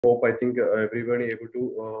Hope I think everyone able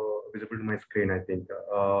to visible to my screen. I think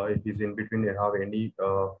if is in between you have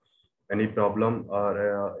any problem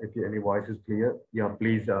or if any voice is clear, yeah,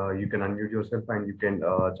 please you can unmute yourself and you can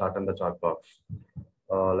chat on the chat box.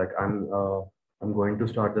 Like I'm going to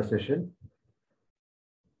start the session.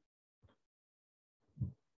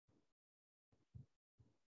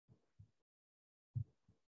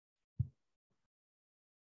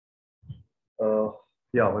 Uh,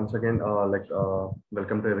 yeah, once again,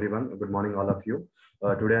 welcome to everyone. Good morning, all of you.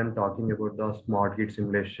 Today I'm talking about the smart grid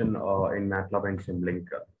simulation in MATLAB and Simulink.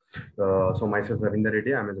 So myself, Ravinder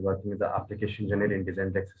Reddy, I'm working as the application engineer in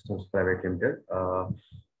Design Tech Systems Private Limited.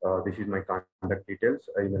 This is my contact details,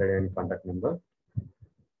 email ID and contact number.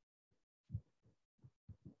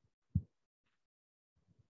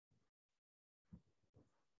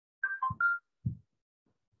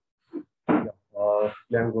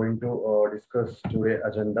 I'm going to discuss today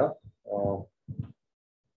agenda.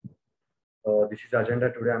 This is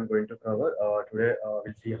agenda today I'm going to cover. Today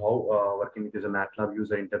we'll see how working with the MATLAB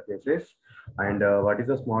user interfaces and what is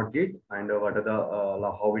a smart grid and what are the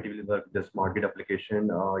how it will work with the smart grid application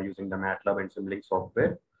using the MATLAB and Simulink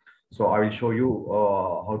software. So I will show you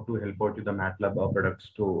how to help out with the MATLAB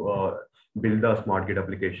products to build the smart grid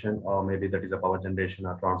application, maybe that is a power generation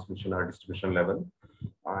or transmission or distribution level.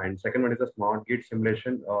 And second one is a smart grid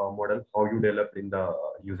simulation model, how you develop in the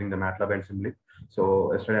using the MATLAB and Simulink.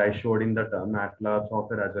 So yesterday I showed in that MATLAB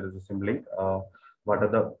software as well as the Simulink. What are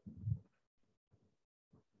the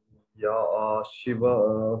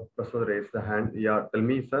Shiva Prasad raised the hand. Yeah, tell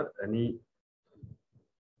me, sir, any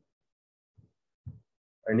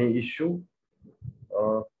issue?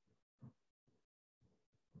 Uh,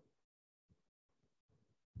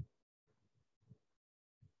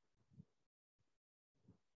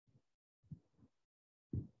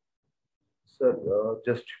 Sir,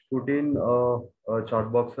 just put in a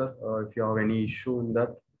chat box, sir, if you have any issue in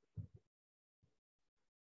that.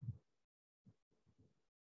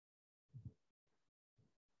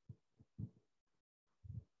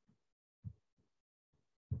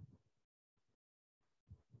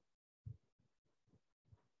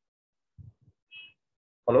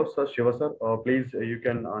 Hello, sir, Shiva, sir. Please, you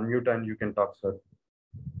can unmute and you can talk, sir.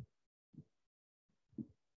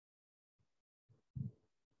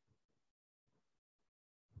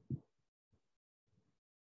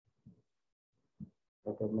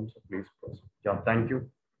 No problem, sir. Please proceed. Yeah, thank you.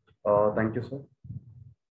 Thank you, sir.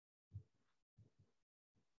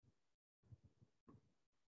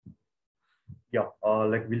 Yeah,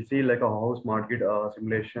 like we'll see like a how smart grid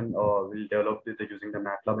simulation will develop with using the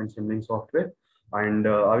MATLAB and Simulink software. And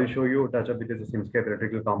I will show you touch up with the Simscape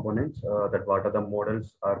electrical components that what are the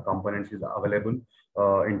models or components is available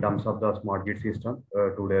in terms of the smart grid system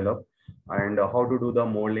to develop and how to do the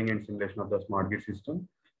modeling and simulation of the smart grid system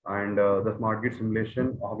and the smart grid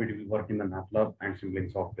simulation, how it will work in the MATLAB and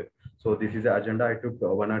Simulink software. So this is the agenda. I took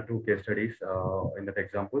one or two case studies in that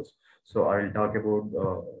examples. So I will talk about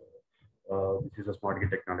which is a smart grid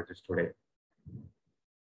technologies today.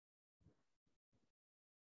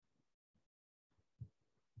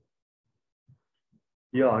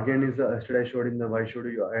 Yeah, again is yesterday I showed in the why should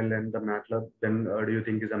you I learn the MATLAB? Then do you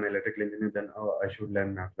think is I'm electrical engineer? Then I should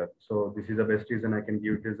learn MATLAB. So this is the best reason I can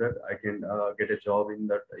give is that I can get a job in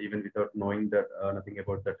that even without knowing that nothing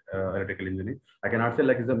about that electrical engineering. I cannot say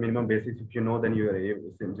like it's a minimum basics. If you know, then you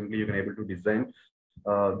are simply you can able to design.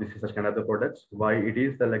 This is such kind of the products. Why it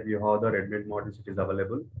is that like you have the Redmond models it is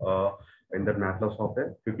available in the MATLAB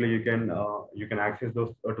software. Quickly you can access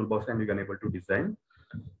those toolbox and you can able to design.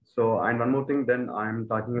 So, and one more thing, then I'm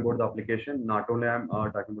talking about the application. Not only I'm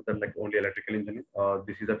talking about that like only electrical engineering.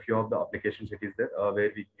 This is a few of the applications it is there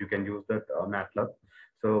where you can use that MATLAB.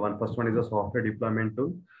 So first one is a software deployment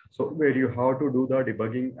tool. So where you have to do the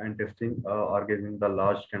debugging and testing or getting the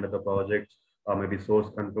large kind of the projects, maybe source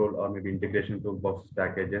control or maybe integration toolbox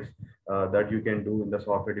packages that you can do in the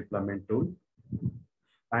software deployment tool.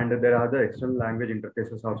 And there are the external language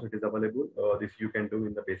interfaces also it is available. This you can do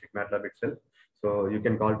in the basic MATLAB itself. So you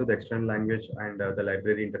can call to the external language and the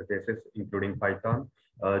library interfaces, including Python,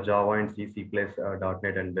 Java and C,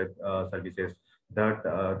 .NET and web services that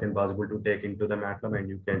can possible to take into the MATLAB and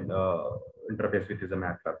you can interface with the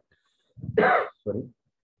MATLAB. Sorry.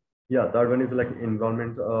 Yeah, third one is like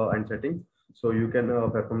environment and settings. So you can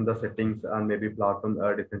perform the settings and maybe platform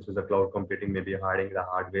differences, the cloud computing, maybe hiding the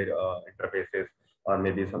hardware interfaces, or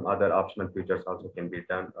maybe some other optional features also can be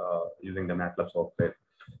done using the MATLAB software.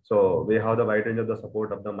 So we have the wide range of the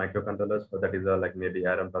support of the microcontrollers. So that is like maybe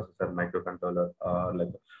ARM processor, microcontroller,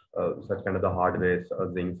 such kind of the hardware,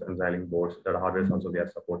 Zincs and Xilinx boards. That hardware also we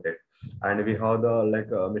are supported, and we have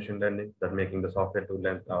the machine learning that making the software to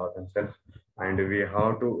learn themselves, and we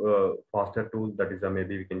have to faster tools that is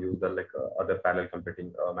maybe we can use the other parallel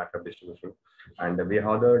computing MATLAB distribution, and we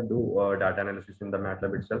have the do data analysis in the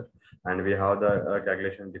MATLAB itself, and we have the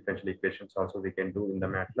calculation differential equations also we can do in the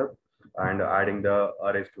MATLAB, and adding the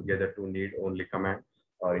arrays together to need only command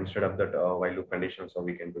instead of that while loop condition, so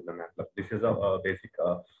we can do the MATLAB. This is a basic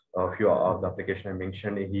few of the application I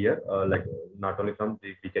mentioned here. Not only from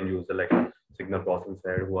we can use the signal processing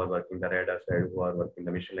side, who are working the radar side, who are working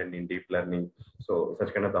the machine learning, deep learning. So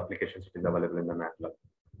such kind of applications it is available in the MATLAB.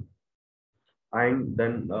 And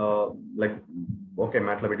then okay,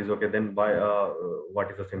 MATLAB it is okay. Then why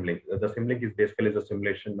what is the Simulink? The Simulink is basically the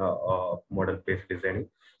simulation model based designing.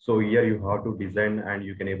 So here you have to design and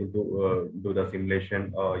you can able to do the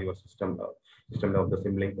simulation your system of the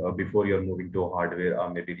Simulink before you're moving to hardware or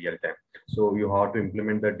maybe real time. So you have to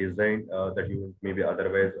implement the design that you maybe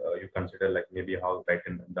otherwise you consider like maybe how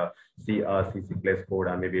written the C or C++ code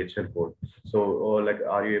or maybe HL code. So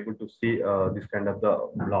are you able to see this kind of the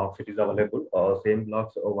blocks it is available? Same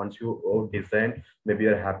blocks once you design, maybe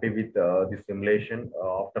you're happy with the simulation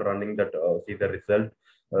after running that, see the result.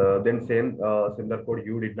 Then similar code,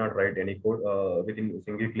 you did not write any code. Within a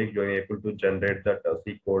single click, you're able to generate that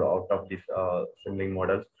C code out of this Simulink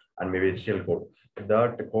models and maybe HL code.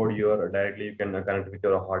 That code you can connect with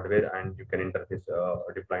your hardware and you can interface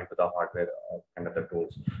deploy into the hardware kind of the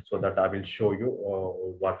tools. So that I will show you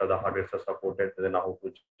what are the hardware are supported, then how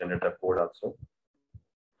to generate the code also.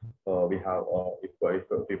 We have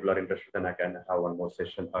if people are interested, then I can have one more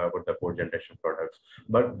session about the code generation products.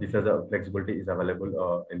 But this as a flexibility is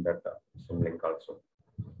available in that Simulink also.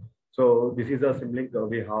 So this is a Simulink.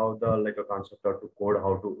 We have the a concept to code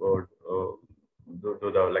how to do the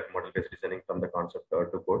model based designing from the concept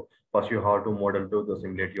to code. First, you have to model to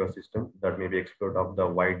simulate your system that may be explored of the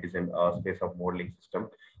wide design space of modeling system.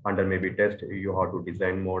 Under maybe test, you have to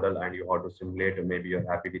design model and you have to simulate. Maybe you're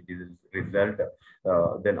happy with this result.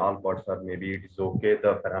 Then all parts are maybe it is okay,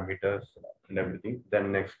 the parameters and everything.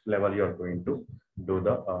 Then next level, you're going to do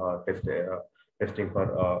the testing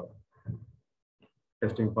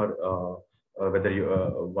for whether you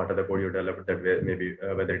what are the code you developed that way, maybe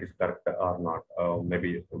whether it is correct or not.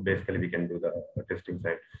 Maybe basically we can do the testing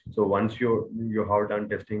side. So once you have done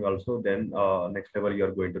testing also, then next level you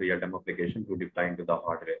are going to real-time application to deploy into the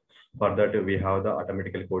hardware. For that we have the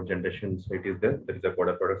automatical code generation. So it is there is a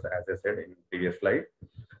coder products as I said in previous slide.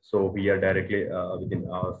 So we are directly within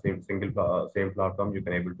same platform. You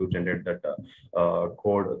can able to generate that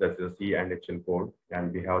code, that's the C and HL code,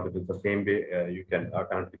 and we have the same way you can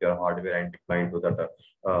connect with your hardware and deploy into that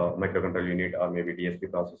microcontroller unit or maybe DSP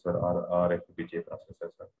processor or FPGA processor.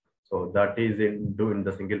 So that is in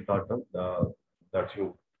the single platform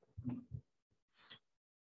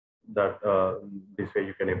this way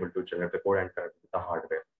you can able to generate the code and connect with the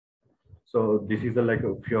hardware. So this is a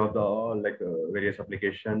few of the various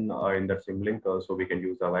application in that Simulink. So we can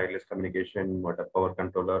use a wireless communication, motor power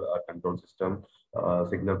controller, control system,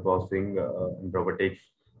 signal processing, robotics,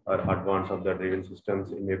 or advanced of the driven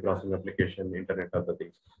systems, image processing application, Internet of the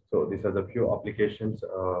things. So these are the few applications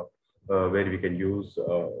where we can use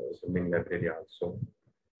Simulink library also.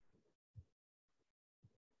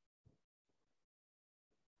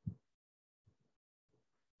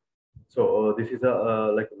 So this is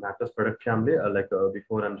a MATLAB product family.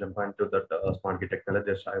 Before I'm jumping into that Sparky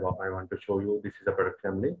technology, I want to show you this is a product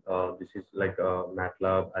family. This is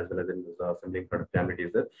MATLAB as well as in Simulink product family.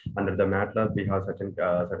 Is it under the MATLAB we have certain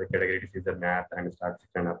categories is the math and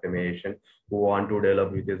statistics and optimization. Who want to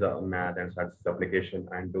develop with this math and statistics application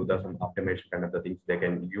and do some optimization kind of the things they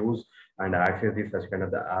can use and access these such kind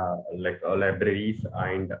of the libraries,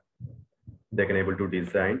 and they can able to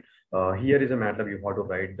design. Here is a MATLAB. You have to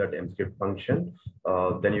write that mscript function.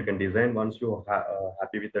 Then you can design. Once you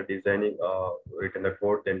happy with the designing, written the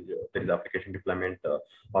code, then there is application deployment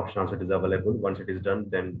option also is available. Once it is done,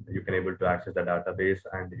 then you can able to access the database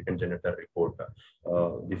and you can generate the report.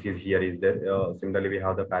 This is here is there. Similarly, we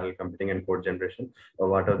have the parallel computing and code generation.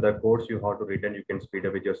 What are the codes you have to written? You can speed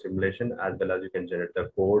up with your simulation as well as you can generate the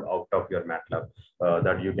code out of your MATLAB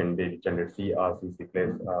that you can generate C or C++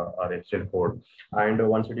 or HL code. And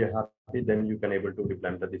once you happy, then you can able to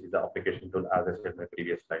implement that this is the application tool as I said in my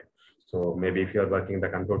previous slide. So maybe if you are working the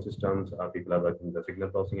control systems, people are working the signal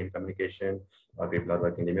processing and communication, people are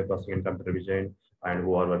working image processing and computer vision, and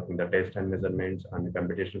who are working the test and measurements and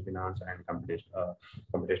computational finance and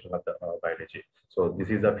computational of the biology. So this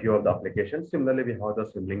is a few of the applications. Similarly, we have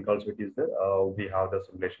the Simulink also it is there. We have the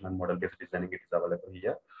simulation and model-based designing, it is available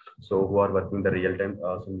here. So who are working the real-time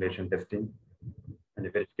simulation testing and the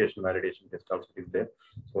verification validation test also is there.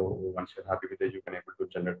 So once you're happy with it, you can able to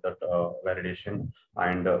generate that validation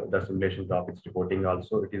and the simulation graphics reporting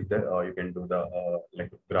also it is there. You can do the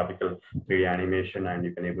like graphical 3D animation and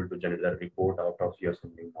you can able to generate the report out of your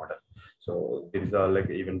Simulink model. So there is a like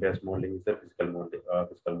event-based modeling is the physical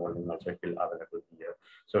modeling also it will available here.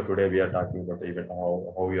 So today we are talking about even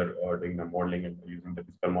how we are doing the modeling and using the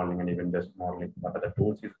physical modeling and event-based modeling. What are the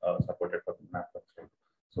tools is supported for MATLAB.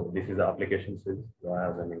 So this is the application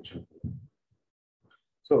as I mentioned.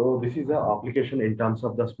 So this is the application in terms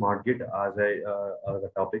of the smart grid as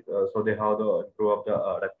the topic. So they have the improve of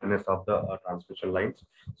the directness of the transmission lines.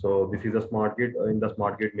 So this is a smart grid. In the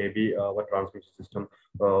smart grid, maybe our transmission system,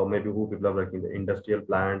 maybe who people are working in the industrial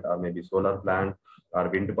plant or maybe solar plant or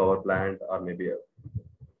wind power plant or maybe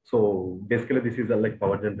so basically, this is a like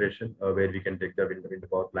power generation where we can take the wind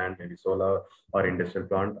power plant, maybe solar or industrial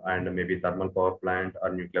plant, and maybe thermal power plant or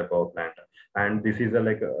nuclear power plant. And this is a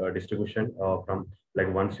like a distribution from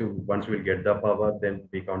like once you will get the power, then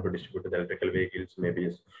we can to distribute to the electrical vehicles, maybe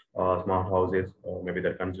smart houses, maybe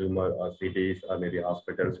the consumer cities, or maybe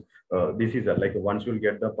hospitals. This is a, like once you'll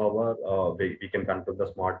get the power, we can control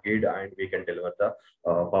the smart grid and we can deliver the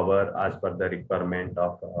power as per the requirement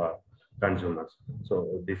of consumers.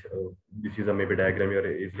 So this is a maybe diagram here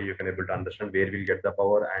easily you can able to understand where we'll get the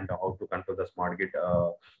power and how to control the smart grid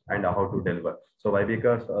and how to deliver. So why?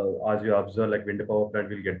 Because as you observe, like wind power plant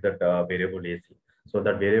will get that variable AC. So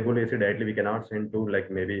that variable AC directly we cannot send to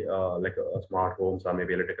like maybe like smart homes or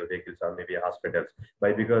maybe electrical vehicles or maybe hospitals.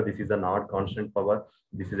 Why? Because this is a not constant power.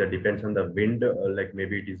 This is a depends on the wind. Like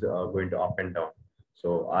maybe it is going to up and down.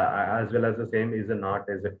 So as well as the same is a not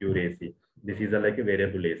as a pure AC. This is a like a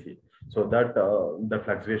variable AC. So that the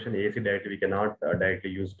fluctuation AC directly we cannot directly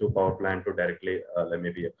use to power plant to directly like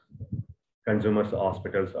maybe consumers,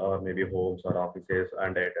 hospitals, or maybe homes or offices,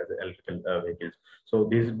 and it as electrical vehicles. So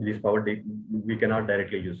these power we cannot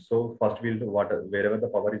directly use. So first we'll do what wherever the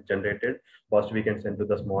power is generated, first we can send to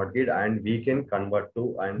the smart grid, and we can convert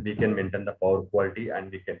to and we can maintain the power quality,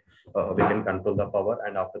 and we can control the power,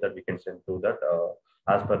 and after that we can send to that.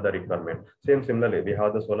 As per the requirement. Similarly, we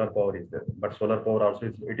have the solar power is there, but solar power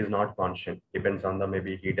also it is not constant. Depends on the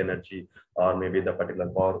maybe heat energy or maybe the particular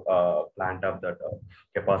power plant of that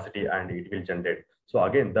capacity, and it will generate. So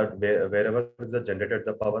again, that wherever is the generated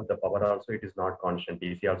the power also it is not constant.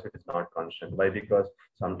 DC also it is not constant. Why? Because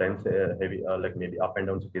sometimes heavy like maybe up and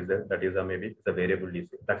down is there. That is a maybe it's a variable DC,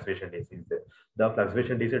 fluctuation DC is there. The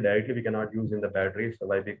fluctuation DC directly we cannot use in the batteries. So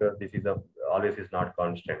why? Because this is always is not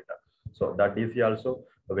constant. So that DC also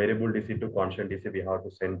a variable DC to constant DC we have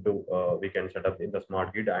to send to we can set up in the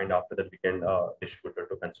smart grid, and after that we can distribute it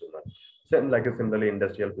to consumer. Same like a similarly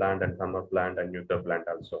industrial plant and thermal plant and nuclear plant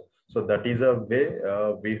also. So that is a way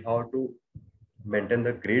we have to maintain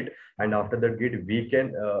the grid, and after the grid we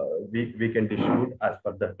can distribute as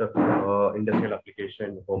per the industrial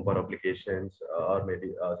application, home power applications, or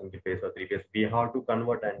maybe single phase or three phase. We have to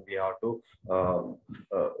convert, and we have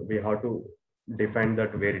to define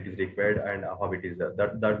that where it is required and how it is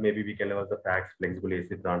that maybe we can have the fax flexible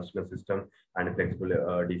AC transmission system and a flexible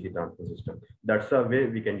DC transmission system. That's a way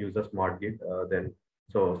we can use a smart grid. Then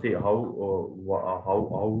so see how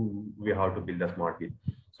we have to build a smart grid.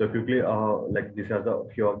 So quickly, like these are the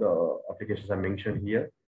few of the applications I mentioned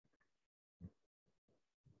here.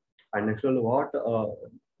 And next one, what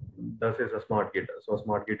this is a smart grid. So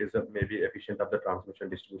smart grid is maybe efficient of the transmission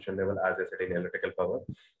distribution level, as I said, in electrical power.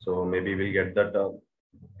 So maybe we'll get that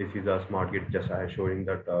this is a smart grid, just I showing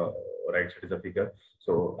that right side is a figure.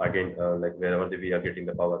 So again, like wherever we are getting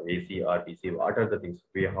the power, AC or DC, what are the things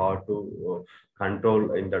we have to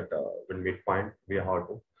control in that when midpoint we have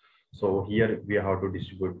to. So here we have to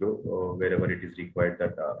distribute to wherever it is required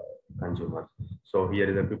that consumers. So here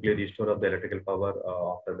is a quickly restore of the electrical power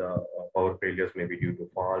after the power failures, maybe due to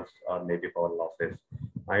faults or maybe power losses.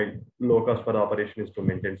 And low cost for the operation is to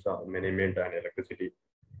maintain management and electricity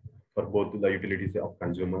for both the utilities of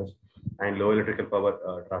consumers, and low electrical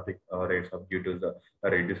power traffic rates of due to the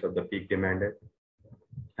reduce of the peak demand,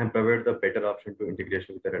 and provide the better option to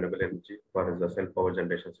integration with the renewable energy for the self-power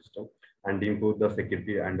generation system, and improve the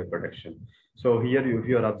security and the protection. So here, if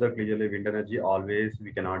you are observed clearly, wind energy always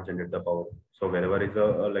we cannot generate the power. So wherever is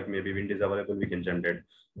a like maybe wind is available, we can generate,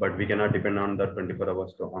 but we cannot depend on the 24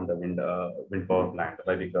 hours on the wind power plant,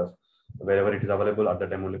 right? Because wherever it is available at the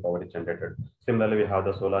time only power is generated. Similarly, we have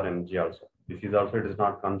the solar energy also. This is also, it is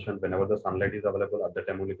not constant. Whenever the sunlight is available at the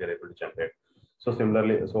time only we are able to generate. So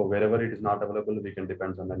similarly, so wherever it is not available, we can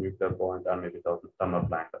depend on the nuclear point or maybe the thermal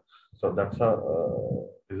plant. So that's a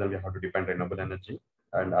reason we have to depend renewable energy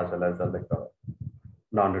and as well as like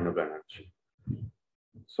non-renewable energy.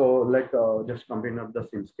 So like just comparing up the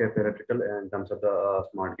SimScape theoretical in terms of the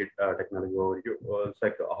smart grid technology overview, it's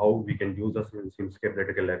like how we can use the SimScape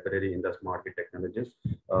theoretical library in the smart grid technologies.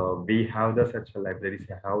 We have the such libraries,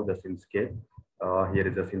 have the SimScape. Here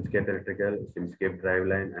is the SimScape theoretical, SimScape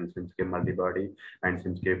driveline, and SimScape multibody, and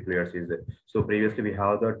SimScape players is it. So previously we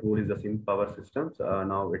have the tool is the Sim Power Systems.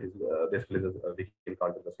 Now it is basically we can call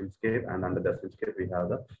it the SimScape, and under the SimScape we have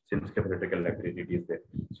the SimScape theoretical library. It is there.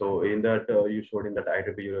 So in that you showed in that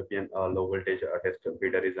IEEE European low voltage test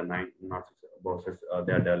feeder is a 906 buses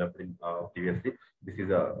they are developed in previously. This is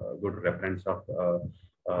a good reference of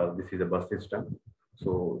this is a bus system.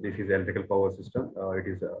 So this is electrical power system. It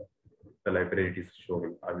is the library it is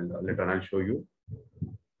showing. I will later I'll show you.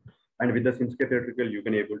 And with the SimScape theoretical, you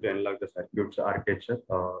can able to unlock the circuits architecture.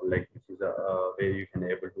 Like this is a way you can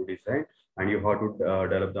able to design, and you have to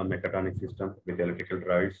develop the mechatronic system with electrical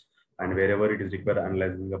drives. And wherever it is required,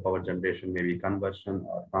 analyzing the power generation, maybe conversion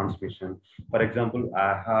or transmission. For example,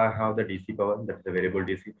 I have the DC power, that is a variable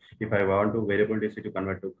DC. If I want to variable DC to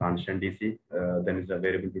convert to constant DC, then it's a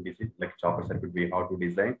variable to DC, like chopper circuit we have to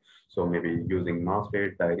design. So maybe using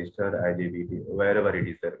MOSFET, thyristor, IGBT, wherever it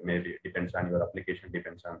is there, maybe it depends on your application,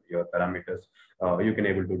 depends on your parameters. You can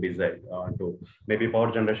able to design to maybe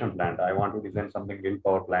power generation plant. I want to design something wind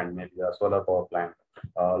power plant, maybe a solar power plant.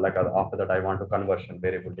 Like after that, I want to conversion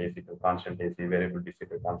variable DC to constant AC, variable DC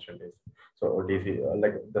to constant AC. So DC,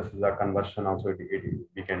 like this is a conversion also.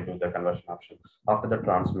 We can do the conversion option after the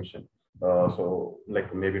transmission. So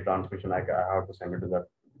like maybe transmission, I have to send it to the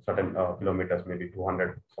certain kilometers, maybe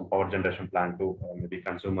 200, some power generation plant to maybe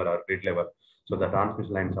consumer or grid level. So the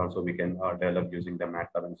transmission lines also we can develop using the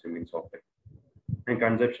MATLAB and Simulink software. And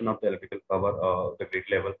consumption of the electrical power, the grid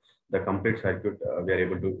level, the complete circuit we are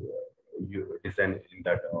able to design in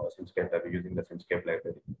that SimScape using the SimScape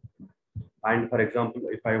library. And for example,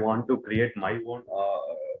 if I want to create my own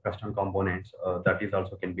custom components, that is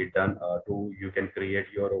also can be done. You can create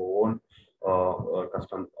your own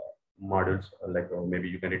custom models. Like maybe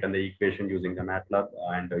you can return the equation using the MATLAB,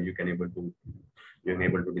 and you can able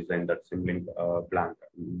to design that Simulink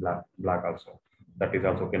black also. That is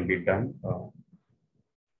also can be done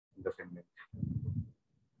the Simulink.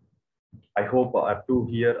 I hope up to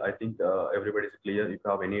here, I think everybody is clear. If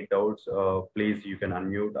you have any doubts, please you can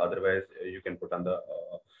unmute. Otherwise, you can put on the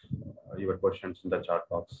your questions in the chat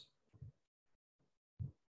box.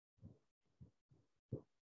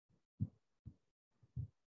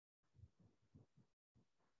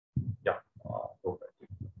 Yeah. Okay.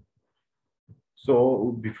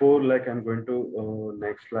 So before like I'm going to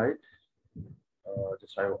next slide.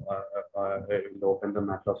 Just I will open the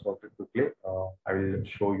MATLAB software quickly. I will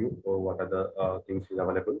show you what are the things is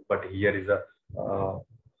available. But here is a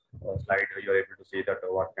slide. You're able to see that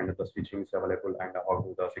what kind of the switching is available and how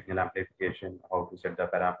to the signal amplification, how to set the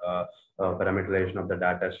parameterization of the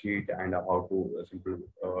data sheet, and how to simple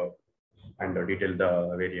and detail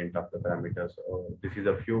the variant of the parameters. This is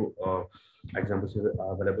a few examples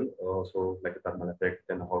available. So like a thermal effect,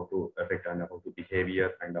 then how to affect and how to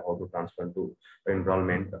behavior and how to transfer to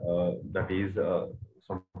enrollment. That is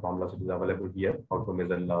some formulas is available here. How to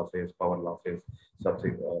measure losses, power losses,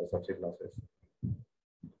 subset losses.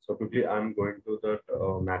 So quickly, I'm going to the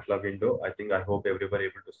MATLAB window. I hope everybody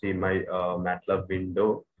able to see my MATLAB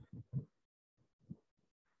window.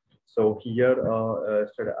 So here,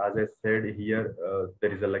 as I said, here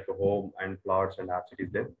there is a like a home and plots and apps. It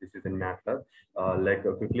is there. This is in MATLAB.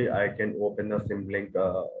 Quickly, I can open the Simulink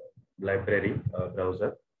library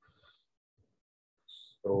browser.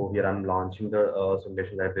 So here I'm launching the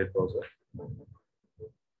simulation library browser.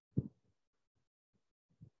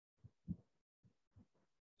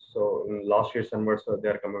 So in last year's onwards, they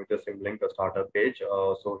are coming with the Simulink startup page.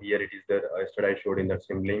 So here it is there. Yesterday I showed in that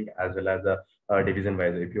Simulink as well as the division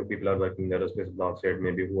wise. If you people are working the aerospace block set,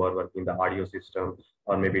 maybe who are working the audio system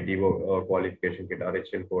or maybe DEVO qualification kit or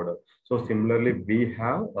HL coder. So similarly, we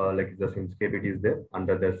have like the SimScape, it is there.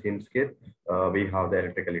 Under the SimScape, we have the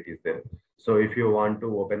electrical, it is there. So if you want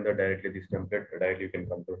to open the directly this template, directly you can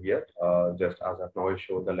come to here. Just as of now, I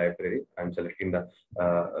show the library. I'm selecting the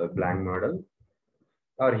blank model.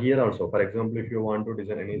 Or here also, for example, if you want to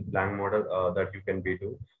design any blank model that you can be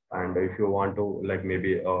do, and if you want to like maybe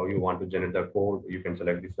you want to generate the code, you can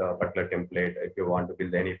select this particular template. If you want to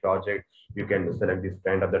build any project, you can select this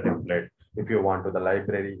kind of the template. If you want to the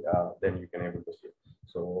library, then you can able to see.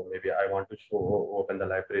 So maybe I want to show open the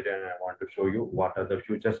library and I want to show you what are the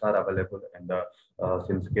features are available in the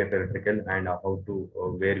Simscape electrical, and how to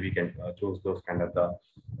where we can choose those kind of the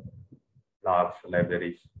blocks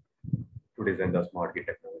libraries to design the smart grid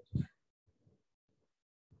technologies.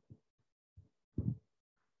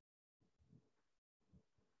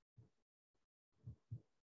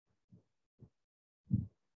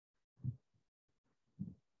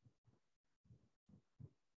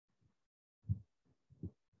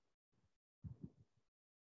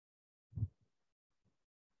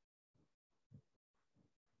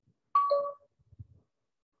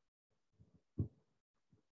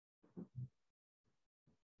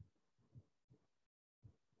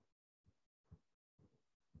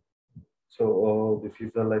 So this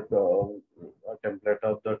is a template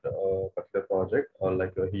of that particular project.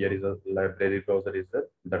 Here is a library browser is there.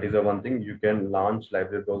 That is the one thing you can launch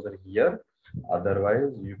library browser here.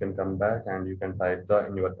 Otherwise, you can come back and you can type the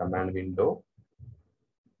in your command window.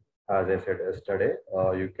 As I said yesterday,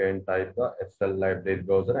 you can type the SL library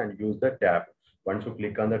browser and use the tab. Once you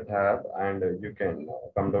click on the tab and you can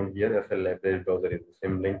come down here, SL library browser is the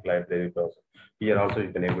Simulink library browser. Here also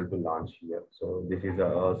you can able to launch here. So this is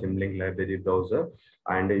a Simulink library browser.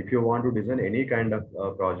 And if you want to design any kind of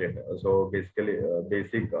project, so basically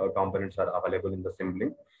basic components are available in the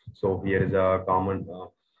Simulink. So here is a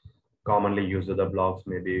commonly used the blocks.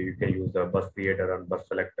 Maybe you can use the bus creator and bus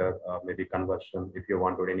selector, maybe conversion if you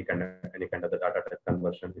want to any kind of the data type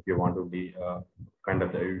conversion. If you want to be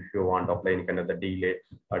if you want to apply any kind of the delay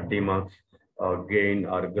or demux, gain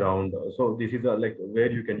or ground. So this is like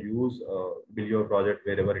where you can use build your project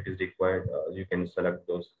wherever it is required. You can select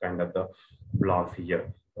those kind of the blocks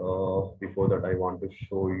here. Before that, I want to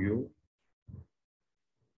show you.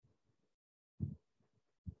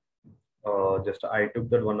 Just I took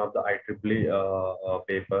that one of the IEEE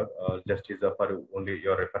paper, just is for only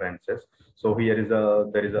your references. So here is a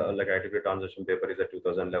there is a like IEEE transition paper is a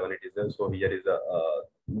 2011. It is a, so here is a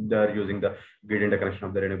they're using the grid interconnection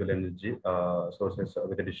of the renewable energy sources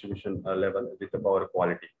with the distribution level with the power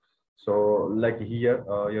quality. So like here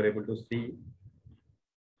you're able to see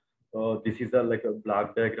this is a like a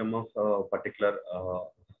block diagram of particular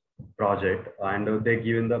project, and they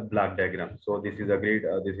given the block diagram. So this is a grid,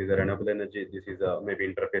 this is a renewable energy, this is a maybe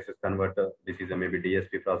interfaces converter, this is a maybe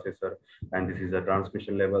DSP processor, and this is a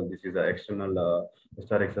transmission level, this is a external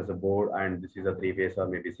storage as a board, and this is a three phase or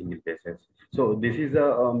maybe single phases. So this is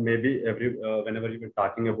a maybe every whenever you are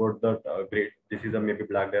talking about that grid, this is a maybe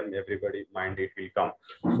block diagram, everybody mind it will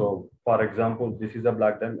come. So for example, this is a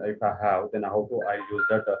block diagram. If I have, then how do I use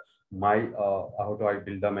that my how do I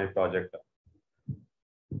build my project?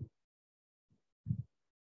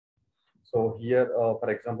 So here, for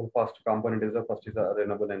example, first component is the first is a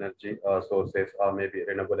renewable energy sources, or maybe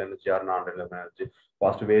renewable energy or non-renewable energy.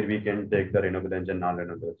 First, where we can take the renewable energy and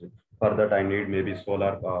non-renewable energy. For that, I need maybe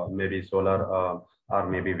solar, or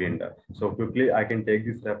maybe wind. So quickly, I can take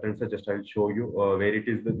this reference. Just I'll show you where it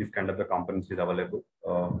is this kind of the components is available.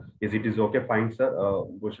 Is it is okay? Fine, sir.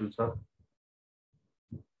 Bhushan, sir.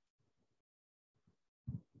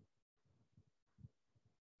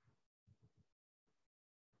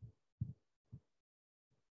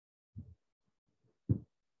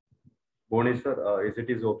 Boni, sir. Is it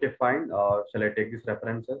is okay? Fine. Shall I take this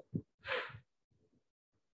reference, sir?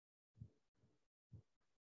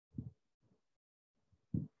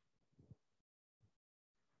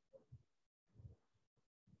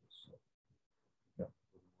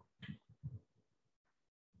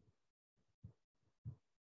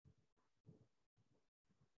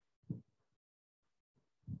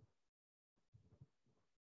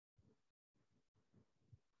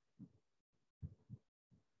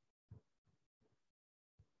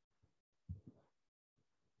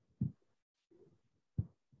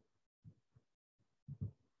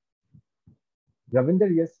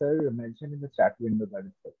 Ravinder, yes, sir, mentioned in the chat window that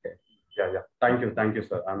it's okay. Yeah, yeah. Thank you,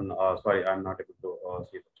 sir. I'm sorry, I'm not able to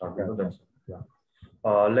see the chart window. That's yeah.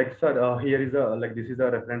 Like sir, here is a like this is a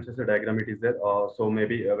reference as a diagram. It is there. So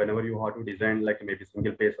maybe whenever you have to design like maybe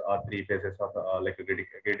single phase or three phases of like a grid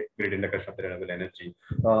interconnection of the renewable energy,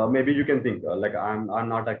 maybe you can think like I'm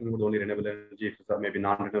not talking about only renewable energy. It's maybe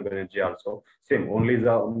non-renewable energy also. Same. Only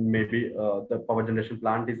the maybe the power generation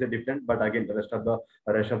plant is a different, but again the rest of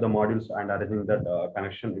the modules and arranging that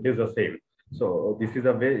connection it is the same. So this is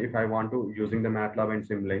a way if I want to using the MATLAB and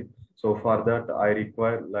Simulink. So for that, I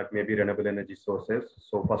require like maybe renewable energy sources.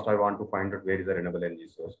 So first I want to find out where is the renewable energy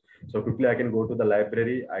source. So quickly I can go to the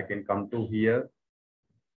library. I can come to here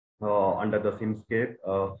under the Simscape.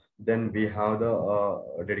 Then we have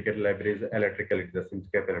the dedicated libraries electrical, it's the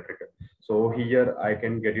Simscape electrical. So here I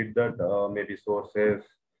can get it that maybe sources.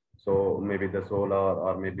 So maybe the solar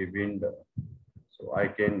or maybe wind. So I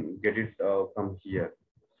can get it from here.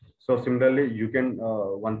 So similarly, you can,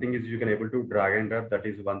 one thing is you can able to drag and drop, that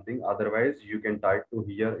is one thing. Otherwise, you can type to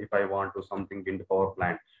here, if I want to something wind power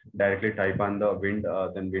plant, directly type on the wind,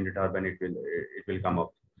 then wind turbine, it will come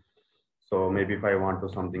up. So maybe if I want to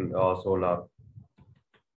something solar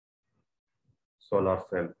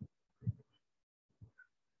cell.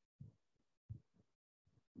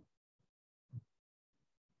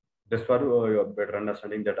 Just for your better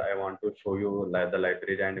understanding that I want to show you like the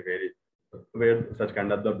library and where such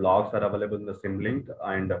kind of the blocks are available in the Simlink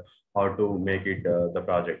and how to make it the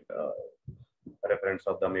project. Reference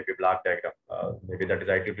of the maybe black diagram. Maybe that is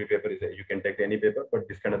IEEE paper. Is you can take any paper, but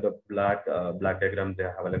this kind of the black diagram they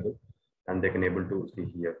are available, and they can able to see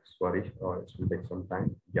here. Sorry, it will take some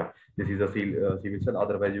time. Yeah, this is a CV cell.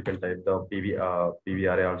 Otherwise, you can type the PV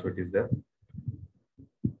array also. It is there.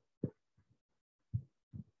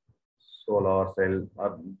 Solar cell.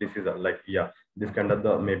 This is a, like, yeah, this kind of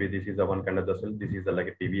the maybe this is a one kind of the cell. This is a, like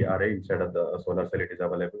a PV array inside of the solar cell. It is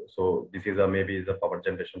available. So this is a maybe is a power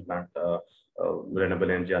generation plant.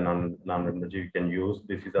 Renewable energy and non-renewable energy you can use.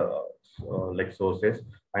 This is a like sources.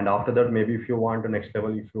 And after that, maybe if you want the next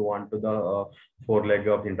level, if you want to the four leg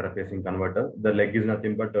of interfacing converter, the leg is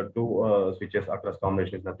nothing but two switches across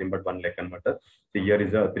combination is nothing but one leg converter. So here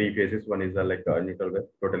is a three phases. One is a like a neutral wave.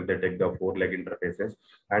 Total they take the four leg interfaces,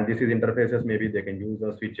 and this is interfaces. Maybe they can use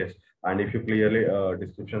the switches. And if you clearly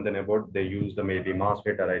description then about they use the maybe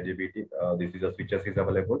MOSFET or IGBT. This is a switches is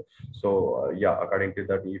available. So yeah, according to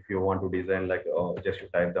that, if you want to design like just to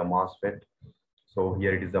type the MOSFET. So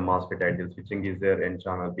here it is the MOSFET ideal switching is there, N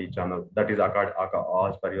channel, B channel. That is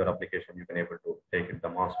as per your application, you can able to take it the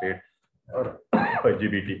MOSFET or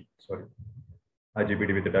IGBT. Sorry,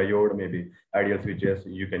 IGBT with the diode, maybe ideal switches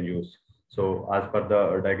you can use. So as per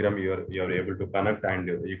the diagram, you're able to connect and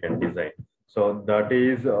you can design. So that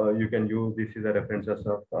is you can use this is a references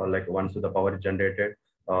of like once the power is generated,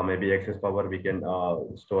 maybe excess power we can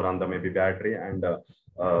store on the maybe battery and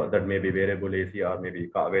that may be variable AC or maybe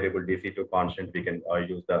variable DC to constant. We can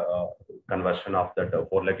use the conversion of that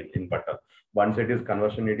four leg inverter. Once it is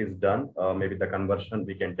conversion, it is done. Maybe the conversion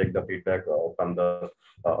we can take the feedback from the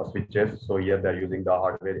switches. So here they're using the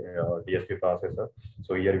hardware DSP processor.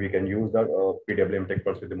 So here we can use the PWM tech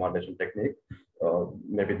pulse width modulation technique.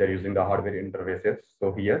 Maybe they're using the hardware interfaces.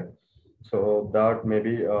 So here, so that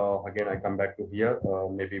maybe again I come back to here.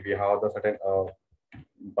 Maybe we have the certain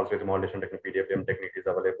pulse width modulation technique, PWM technique is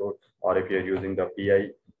available, or if you're using the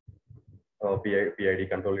PID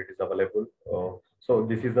control, it is available. So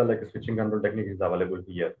this is the like switching control technique is available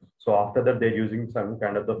here. So after that, they're using some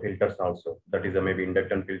kind of the filters also. That is a maybe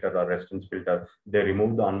inductance filter or resistance filter. They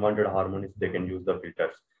remove the unwanted harmonics. They can use the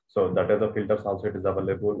filters. So that is the filters also. It is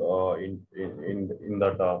available in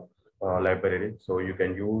that library. So you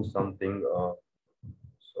can use something.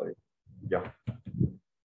 Sorry, yeah,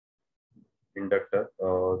 inductor.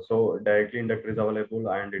 So directly inductor is available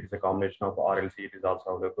and it is a combination of RLC. It is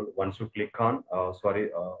also available. Once you click on, sorry,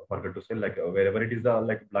 forgot to say like wherever it is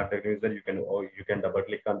like black diagram is there, you can double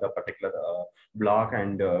click on the particular block,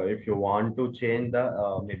 and if you want to change the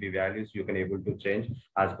maybe values, you can able to change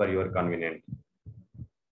as per your convenient.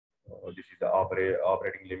 This is the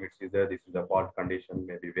operating limits is there. This is the fault condition,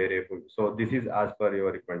 maybe variable. So this is as per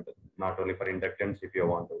your requirement, not only for inductance. If you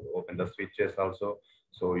want to open the switches also,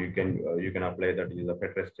 so you can apply that is a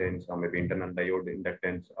FET resistance or maybe internal diode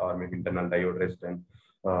inductance or maybe internal diode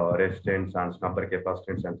resistance and snubber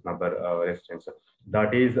capacitance and snubber resistance.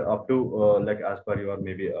 That is up to like as per your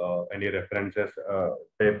maybe any references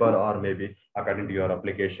paper or maybe according to your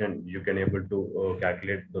application, you can able to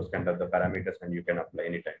calculate those kind of the parameters and you can apply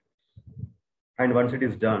anytime. And once it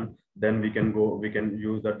is done, then we can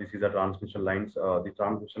use that this is a transmission lines. The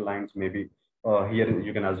transmission lines maybe here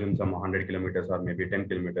you can assume some 100 kilometers or maybe 10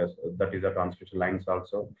 kilometers. That is a transmission lines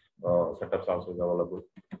also. Setups also is available.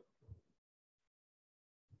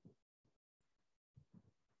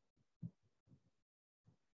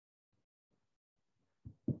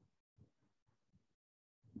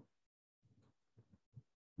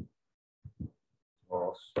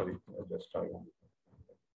 Oh, sorry, just I want.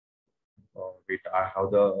 Wait, I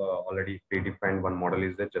have the already predefined one model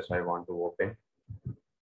is there. Just I want to open.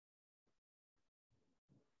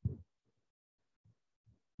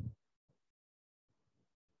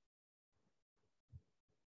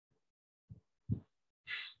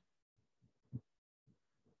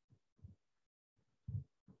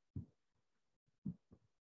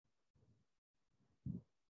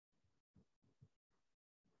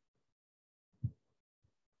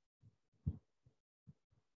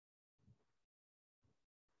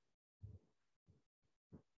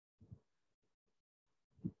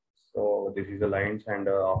 So this is the lines, and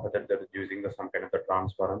after that they're using the some kind of the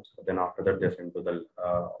transforms. Then after that they send to the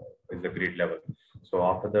is the grid level. So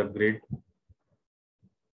after the grid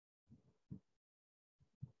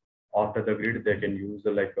they can use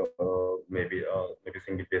maybe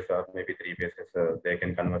single phase or maybe three phases. They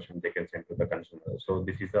can conversion, they can send to the consumer. So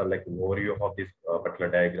this is a like overview of this particular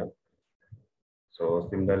diagram. So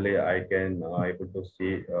similarly, I can able to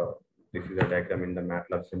see this is a diagram in the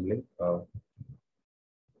MATLAB Simulink.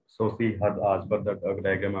 So see, as per the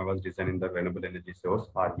diagram, I was designing the renewable energy source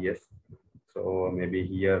RES. So maybe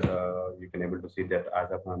here you can able to see that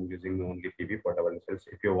as of I'm using only PV portable cells.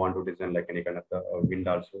 If you want to design like any kind of the wind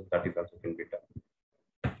also, that is also can be done.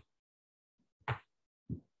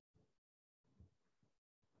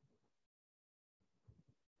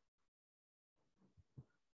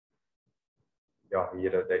 Yeah,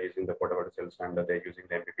 here they're using the portable cells and they're using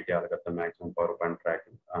the MPPT algorithm, maximum power point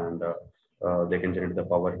tracking, and they can generate the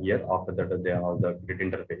power here. After that, they have the grid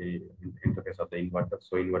interface of the inverter.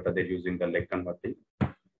 So inverter they're using the leg converting.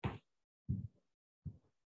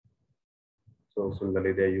 So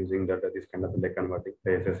similarly, they're using that this kind of leg converting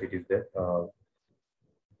phases it is there.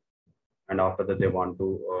 And after that, they want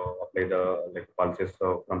to apply the like pulses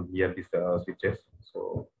from here these switches.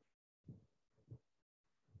 So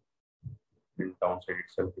in downside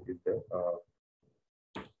itself, it is there.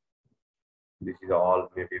 This is all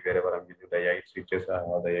maybe wherever I'm using the AI switches,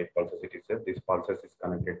 the AI pulses it is there. This pulses is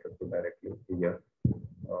connected to directly here.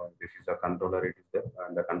 This is a controller it is there,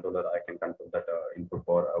 and the controller I can control that input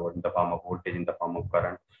for in the form of voltage, in the form of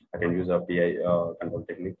current. I can use a PI control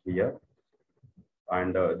technique here.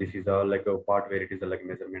 And this is like a part where it is like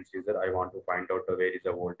measurement user. I want to find out where is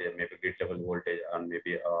the voltage, maybe grid level voltage, and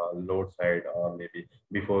maybe load side, or maybe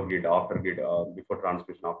before grid, after grid, before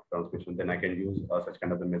transmission, after transmission. Then I can use such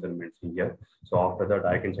kind of the measurements here. So after that,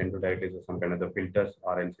 I can send to directly some kind of the filters,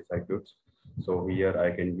 RNC circuits. So here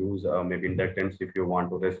I can use maybe inductance if you want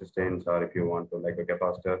to resistance, or if you want to like a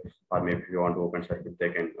capacitor, or maybe if you want to open circuit,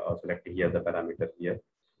 they can select here the parameter here.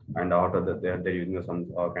 And after that, they're using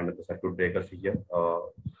some kind of the circuit breakers here.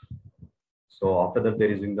 So after that, they're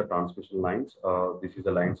using the transmission lines. This is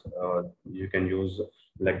the lines you can use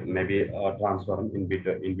like maybe transform in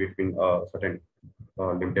between certain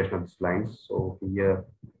limitation of these lines. So here,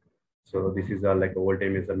 so this is like a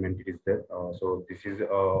voltage measurement. It is there. So this is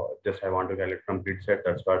just I want to calculate from grid side.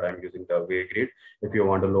 That's what I'm using the V grid. If you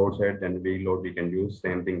want a load side, then V load we can use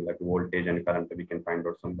same thing like voltage and current. We can find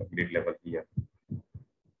out some grid level here.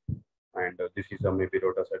 And this is a maybe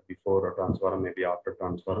rotor set before a transformer, maybe after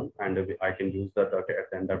transformer, and I can use that at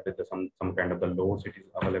the end up with some kind of the loads it is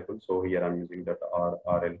available. So here I'm using that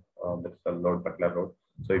RL, that's a load particular load.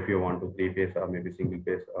 So if you want to three phase or maybe single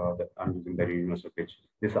phase, I'm using the universal pitch.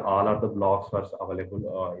 This all of the blocks are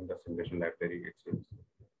available in the simulation library it seems.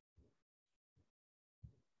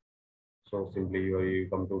 So simply you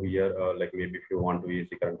come to here, like maybe if you want to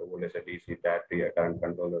AC current voltage, a DC battery, a current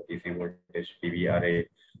controller, DC voltage, PV array,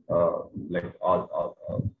 like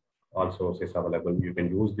all sources available. You can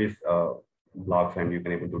use these blocks and you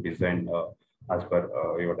can able to design as per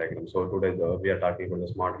your diagram. So today we are talking about the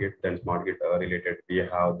smart grid. Then smart grid related, we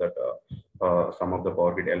have that some of the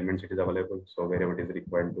power grid elements it is available. So wherever it is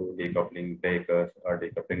required to decoupling breakers or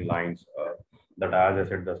decoupling lines. That as I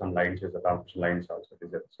said, the some lines is the transmission lines also is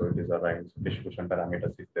there. So it is a lines distribution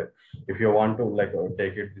parameters is there. If you want to like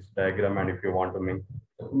take it this diagram, and if you want to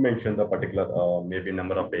mention the particular maybe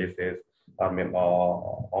number of bases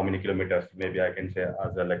or how many kilometers, maybe I can say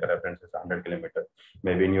as a, like a reference is 100 kilometers.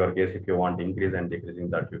 Maybe in your case, if you want increase and decreasing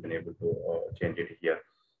that, you can able to change it here.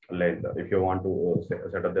 Length. If you want to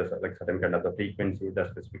set up this like certain kind of the frequency, the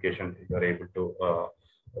specification, you are able to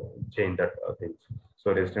change that things.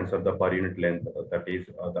 So resistance of the per unit length, that is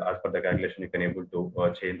as per the calculation, you can able to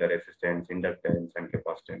change the resistance, inductance, and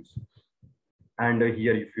capacitance. And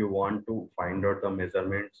here, if you want to find out the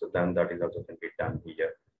measurements, then that is also can be done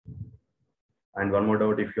here. And one more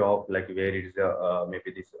doubt, if you have like where is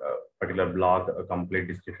maybe this particular blog, a complete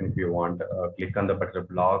description, if you want, click on the particular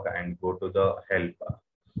blog and go to the help.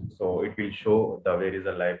 So it will show the where is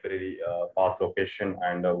the library path location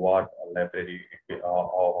and what library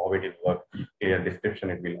how it will work. Clear description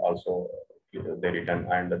it will also they written,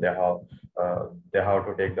 and they have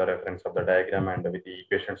to take the reference of the diagram and with the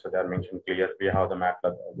equations, so they are mentioned clear. We have the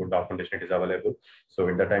MATLAB good documentation, it is available. So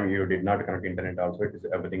at the time you did not connect internet also, it is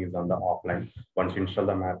everything is on the offline. Once you install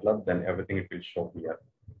the MATLAB, then everything it will show here.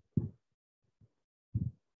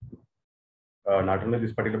 Not only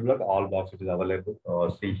this particular block, all blocks it is available.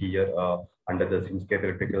 See here under the Simscape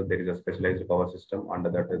electrical, there is a specialized power system. Under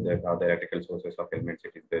that, there are the electrical sources of elements.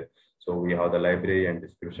 It is there. So we have the library and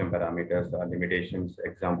description parameters, limitations,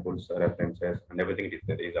 examples, references, and everything is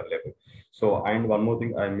available. So, and one more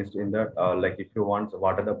thing I missed in that, like if you want,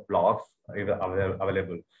 what are the blocks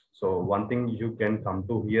available? So one thing you can come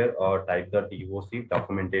to here or type the DOC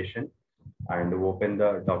documentation and open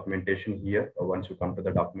the documentation here. Once you come to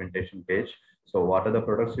the documentation page, so what are the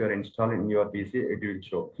products you are installing in your PC, it will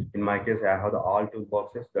show. In my case, I have the all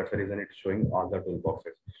toolboxes. That's the reason it's showing all the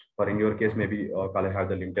toolboxes. For in your case, maybe I have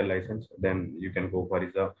the limited license, then you can go for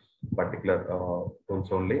is a particular tools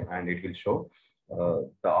only, and it will show.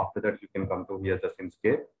 After that, you can come to here the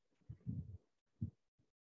Simscape.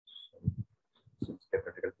 Simscape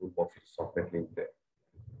particular toolbox is separately there.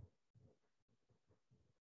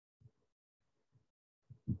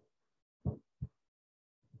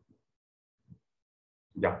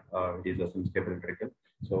 Yeah, it is a Simscape electrical.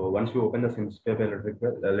 So once you open the Simscape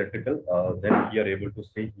electrical, then you are able to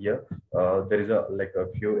see here. There is a like a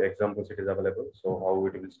few examples it is available. So how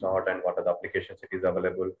it will start and what are the applications it is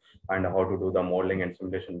available, and how to do the modeling and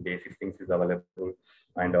simulation basic things is available,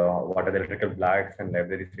 and what are the electrical blocks and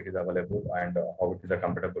libraries it is available, and how it is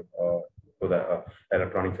compatible to the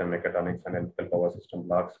electronics and mechatronics and electrical power system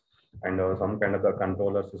blocks, and some kind of the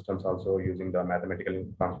controller systems also using the mathematical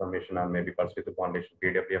transformation and maybe pulse width foundation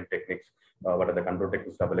PWM techniques. What are the control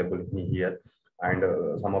techniques available in here? And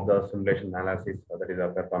some of the simulation analysis, that is a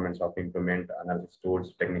performance of improvement analysis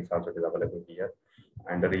tools techniques also is available here,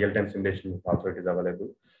 and the real-time simulation also it is available.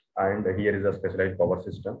 And here is a specialized power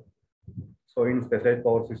system. So in specialized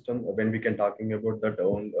power system, when we can talking about that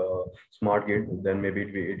own smart grid, then maybe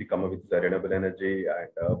it come up with the renewable energy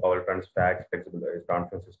and power transfer, flexible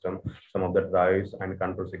transfer system, some of the drives and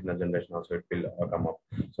control signal generation also it will come up.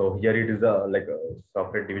 So here it is like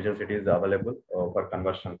software divisions it is available for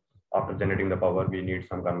conversion. After generating the power, we need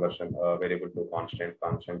some conversion variable to constant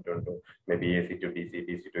to maybe AC to DC,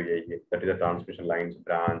 DC to AA. That is the transmission lines,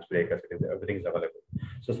 branch, breakers, everything is available.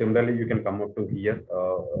 So similarly, you can come up to here,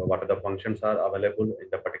 what are the functions are available in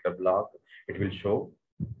the particular block, it will show.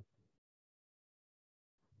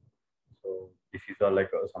 So this is like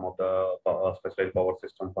some of the specialized power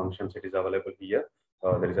system functions it is available here.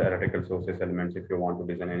 There is electrical sources elements if you want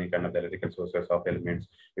to design any kind of electrical sources of elements,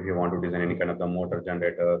 if you want to design any kind of the motor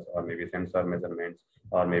generators or maybe sensor measurements,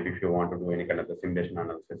 or maybe if you want to do any kind of the simulation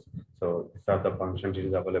analysis. So these are the functions it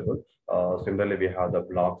is available. Similarly, we have the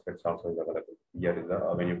blocks that's also is available. Here is the,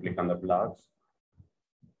 when you click on the blocks,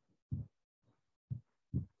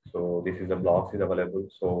 so this is the blocks is available.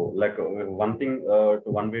 So like one thing to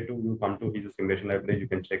one way to you come to his simulation library, you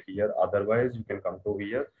can check here. Otherwise, you can come to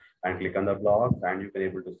here and click on the blocks, and you can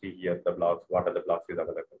able to see here the blocks. What are the blocks is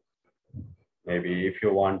available? Maybe if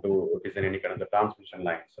you want to design any kind of the transmission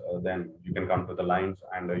lines, then you can come to the lines,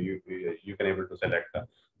 and you can able to select.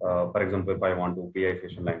 For example, if I want to PI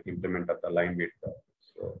station line implement of the line width,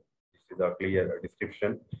 so this is a clear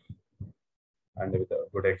description and with a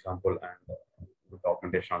good example and good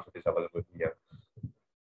documentation also is available here.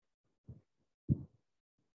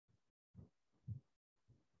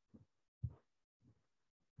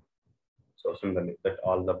 So similarly, that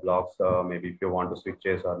all the blocks, maybe if you want to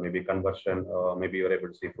switches or maybe conversion, maybe you're able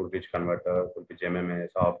to see full pitch converter, full pitch MMS,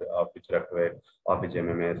 off pitch rectifier, off pitch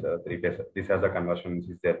MMS, three phase. This has the conversion, this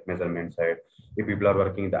is the measurement side. If people are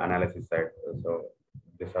working in the analysis side, so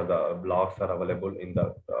these are the blocks are available in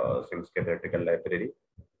the Simscape electrical library.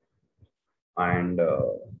 And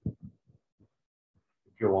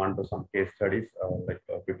if you want to some case studies, like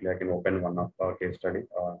quickly I can open one of our case study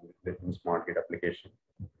within smart grid application.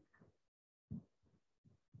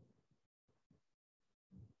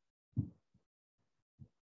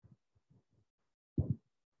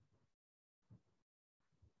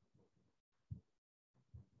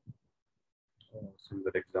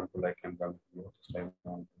 Similar example I can run here. Just I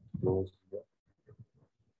want to close here.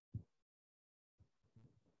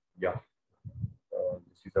 Yeah.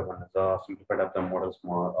 This is the one as a simplified of the model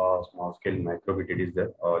small scale microbit it is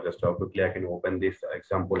there. Just quickly I can open this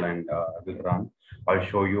example and I will run. I'll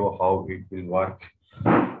show you how it will work.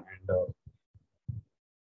 And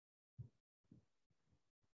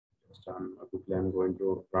just quickly I'm going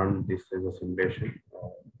to run this as a simulation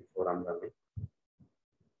before I'm running.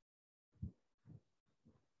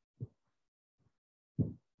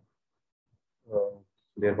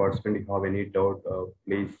 Dear participant, if you have any doubt,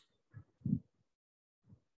 please.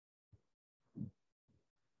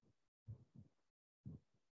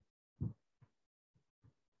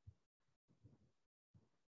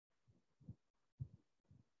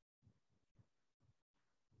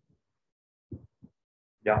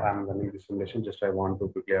 Yeah, I'm running the simulation. Just I want to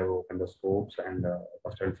quickly open the scopes and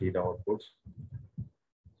first I'll see the outputs.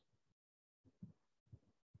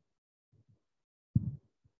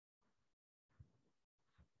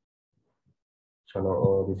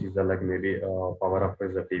 Chalo, this is like maybe power up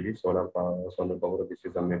is the PV, solar power. This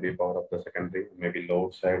is maybe power of the secondary, maybe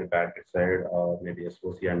load side, battery side, maybe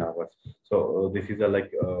SOC and hours. So this is a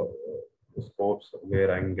like scopes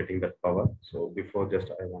where I'm getting that power. So before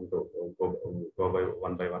just I want to go by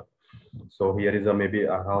one. So here is a maybe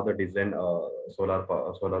I have the design solar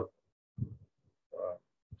uh,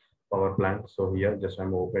 power plant. So here just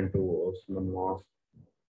I'm open to some.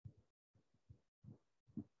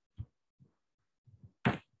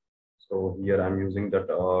 So here I'm using that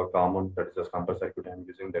common, that is a sample circuit. I'm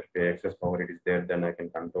using that excess power it is there, then I can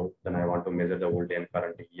control. Then I want to measure the voltage and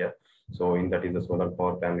current here. So in that is the solar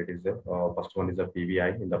power panel. It is there. First one is a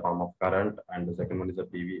PVI in the form of current, and the second one is a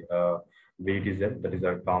PV. V it is there. That is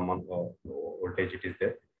a common voltage. It is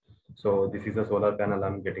there. So this is a solar panel.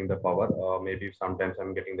 I'm getting the power. Maybe sometimes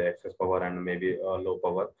I'm getting the excess power and maybe low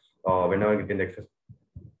power. Whenever I get the excess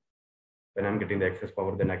when I'm getting the excess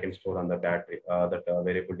power, then I can store on the battery, that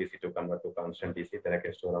variable DC to convert to constant DC, then I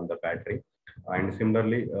can store on the battery. And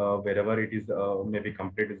similarly, wherever it is maybe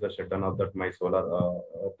complete is the shutdown of that my solar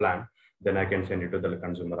plant, then I can send it to the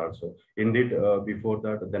consumer also. Indeed, before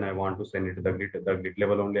that, then I want to send it to the grid. The grid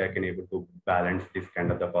level only I can able to balance this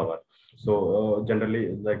kind of the power. So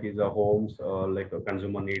generally, like is a homes like a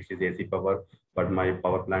consumer needs is AC power, but my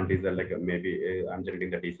power plant is like maybe I'm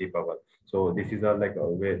generating the DC power. So this is a like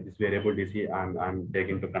where this variable DC I'm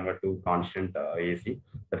taking to convert to constant AC.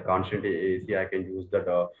 That constant AC I can use that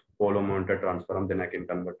polo mounted transform. Then I can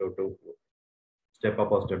convert to step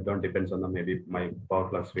up or step down depends on the maybe my power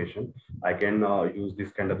fluctuation. I can use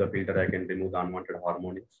this kind of the filter. I can remove the unwanted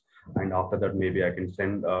harmonics, and after that maybe I can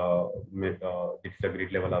send this is a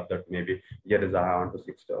grid level of that maybe here is I want to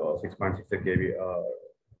 6.6 kV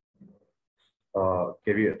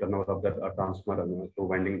kV turnover of that transformer to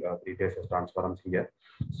winding three phases transformers here.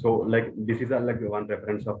 So like this is a like one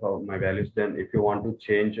reference of my values. Then if you want to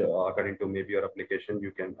change according to maybe your application,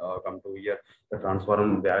 you can come to here the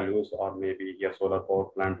transformer values or maybe your solar power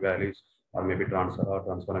plant values or maybe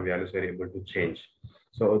transformer values are able to change.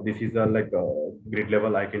 So this is a like grid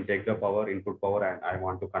level. I can take the power input power and I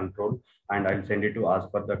want to control and I'll send it to as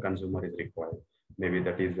per the consumer is required. Maybe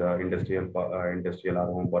that is industrial or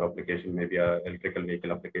home power application, maybe a electrical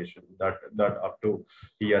vehicle application. That up to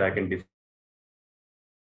here I can decide that what is the power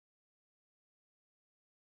required.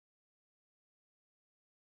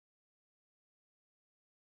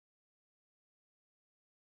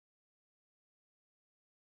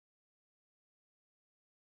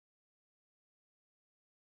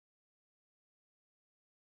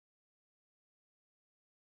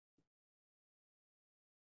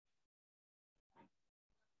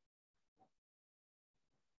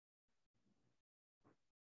 So this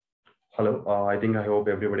is a like hello. I think I hope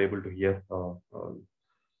everybody able to hear.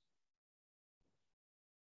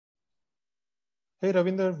 Hey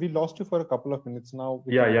Ravinder, we lost you for a couple of minutes now.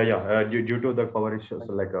 Yeah. Due to the power issues,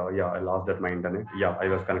 like yeah, I lost that my internet. Yeah, I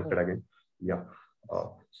was connected again. Yeah.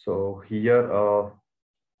 So here,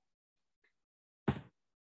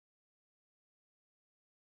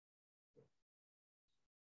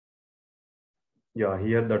 yeah,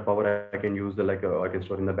 here that power I can use the like I can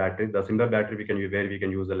store in the battery. The similar battery we can use where we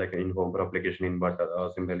can use the like in home power application inverter.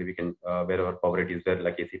 Similarly, we can wherever power it is there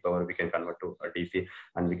like AC power we can convert to DC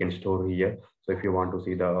and we can store here. So if you want to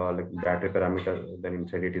see the like battery parameter, then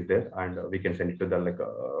inside it is there and we can send it to the like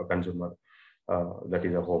consumer. That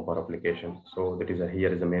is a home power application. So that is a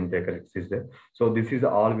here is the main taker it is there. So this is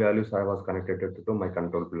all values I was connected to my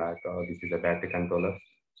control block. This is a battery controller.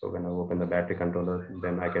 So when I open the battery controller,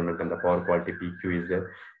 then I can maintain the power quality PQ is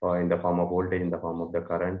there in the form of voltage, in the form of the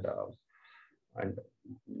current, and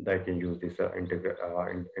I can use this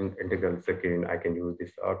integral second. I can use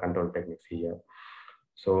this control techniques here.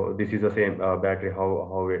 So this is the same battery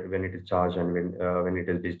how when it is charged and when it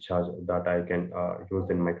is discharged that I can use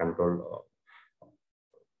in my control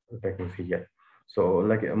techniques here. So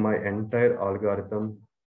like my entire algorithm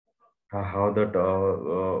how that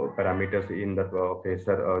parameters in that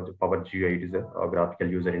phaser power GUI it is a graphical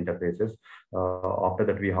user interfaces. After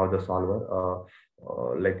that, we have the solver.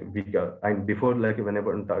 Like we and before like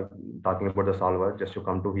whenever I'm talking about the solver, just to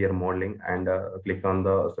come to here modeling and click on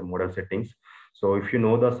the model settings. So if you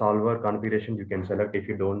know the solver configuration, you can select. If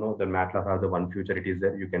you don't know, the MATLAB has the one feature it is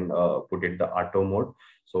there. You can put it the auto mode.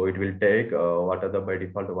 So it will take what are the by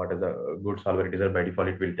default, what is the good solver it is there by default.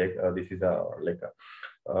 It will take this is a like a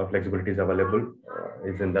flexibility is available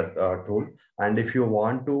is in that tool. And if you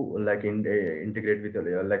want to like integrate with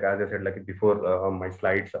like as I said like before my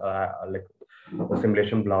slides like the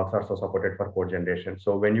simulation blocks are so supported for code generation.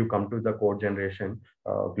 So when you come to the code generation,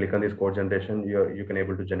 click on this code generation, you can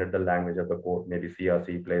able to generate the language of the code, maybe C or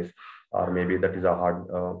C plus or maybe that is a hard.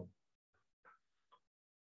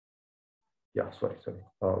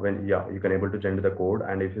 When you can able to generate the code,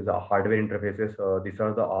 and if it's a hardware interfaces, these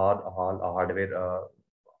are the all hardware.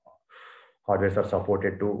 Hardwares are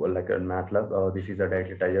supported to like a MATLAB. This is a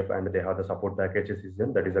directly tie-up, and they have the support packages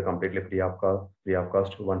system that is a completely free of cost. Free of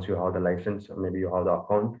cost. Once you have the license, maybe you have the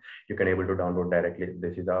account, you can able to download directly.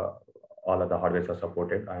 This is a all of the hardwares are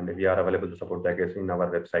supported, and we are available to support package in our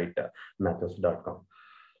website mathos.com.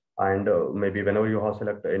 And maybe whenever you have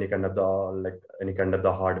select any kind of the any kind of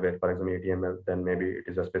the hardware, for example ATML, then maybe it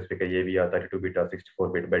is a specific AV or 32-bit or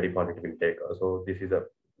 64-bit. By default it will take. So this is a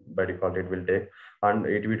by default it will take, and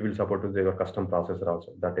it will support to their custom processor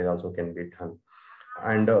also, that is also can be done.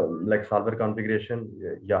 And like solver configuration,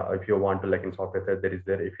 if you want to, like in software side there is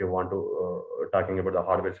there, if you want to talking about the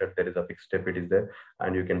hardware side, there is a fixed step, it is there,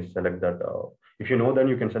 and you can select that. If you know, then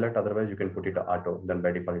you can select, otherwise you can put it auto, then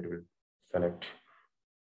by default it will select.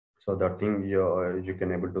 So that thing you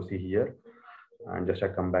can able to see here, and just I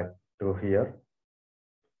come back to here.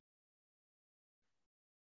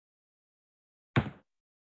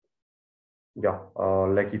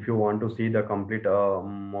 Like if you want to see the complete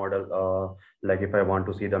model, like if I want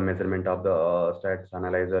to see the measurement of the stats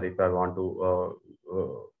analyzer, if I want to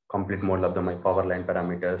complete model of my power line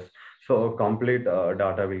parameters, so complete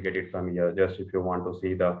data will get it from here. Just if you want to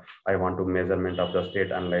see the, I want to measurement of the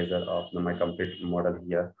state analyzer of my complete model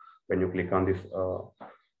here. When you click on this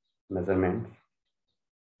measurement,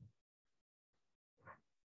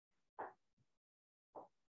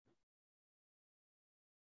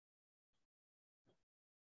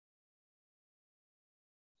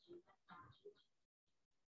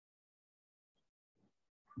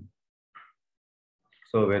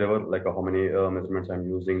 so wherever, like how many measurements I'm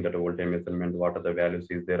using, that voltage measurement, what are the values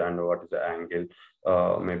is there, and what is the angle,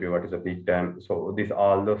 maybe what is the peak time. So these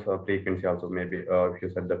all those frequency also, maybe if you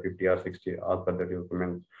set the 50 or 60 as per the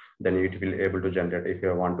document, then it will able to generate. If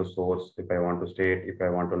I want to source, if I want to state, if I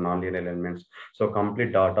want to nonlinear elements, so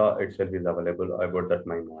complete data itself is available about that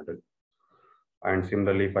my model. And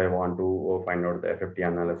similarly, if I want to find out the FFT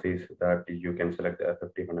analysis, that you can select the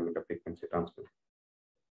FFT fundamental frequency transfer.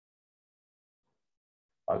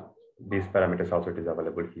 These parameters also it is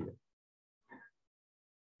available here.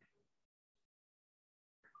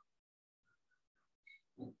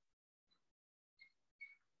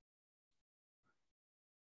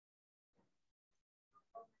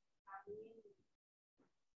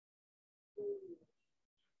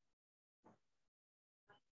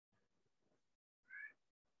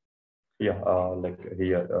 Like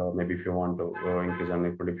here, maybe if you want to increase and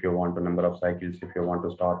input, if you want the number of cycles, if you want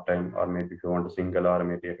to start time, or maybe if you want a single or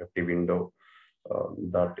maybe a 50 window,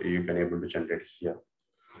 that you can able to generate here.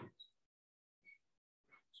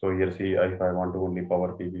 So here, see, if I want to only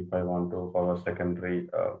power PV, if I want to power secondary,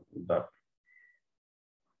 that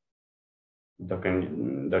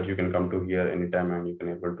you can come to here anytime, and you can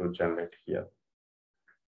able to generate here.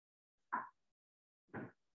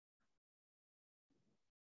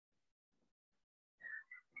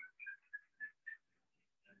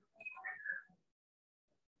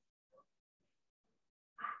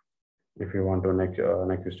 If you want to next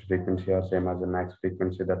frequency or same as the max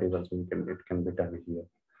frequency, that is also it can be done here.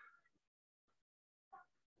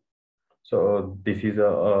 So this is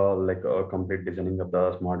a like a complete designing of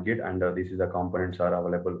the smart grid, and this is the components are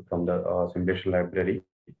available from the simulation library.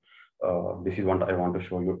 This is what I want to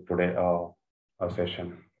show you today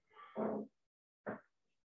session.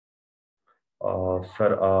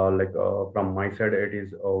 Sir, from my side it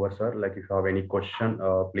is over, sir. Like if you have any question,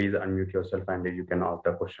 please unmute yourself and you can ask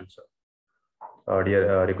the question, sir.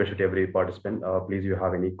 Dear, request to every participant, please, you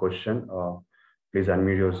have any question, please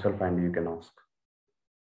unmute yourself and you can ask.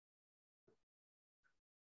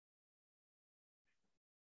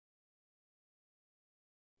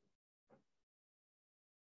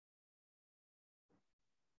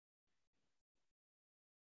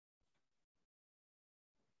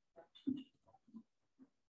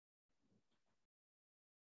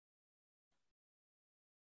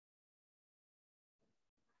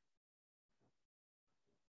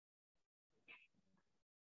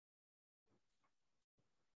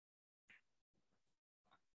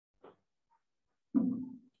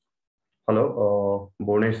 Hello,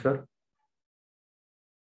 Bhunesh, sir.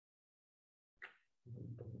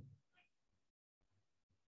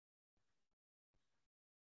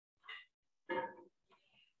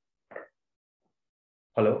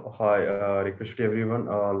 Hello, hi, request to everyone,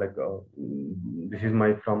 this is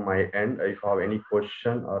from my end. If you have any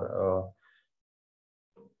question or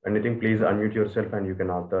anything, please unmute yourself and you can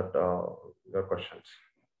ask that your questions.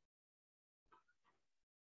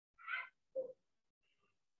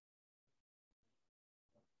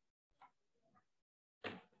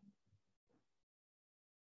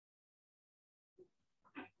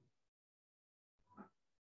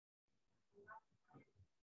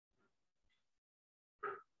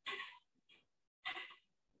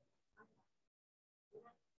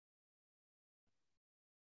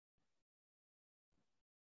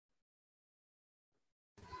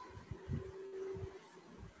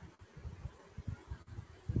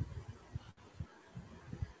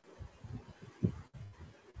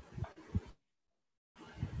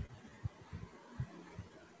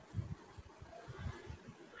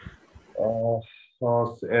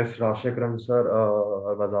 Yes, Rashekran sir,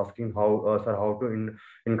 I was asking how to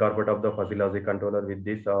incorporate of the fuzzy logic controller with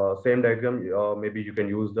this same diagram. Maybe you can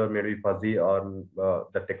use the maybe fuzzy or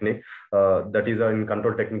the technique that is in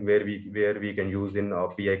control technique where we can use in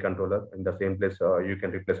PI controller in the same place. You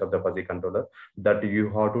can replace of the fuzzy controller that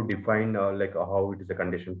you have to define like how it is a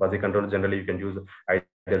condition. Fuzzy controller generally you can use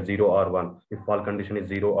either 0 or 1. If false condition is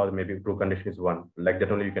 0 or maybe true condition is 1, like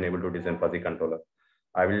that only you can able to design fuzzy controller.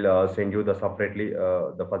 I will send you the separately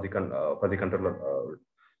the fuzzy controller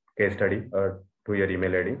case study to your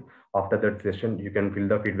email ID. After that session, you can fill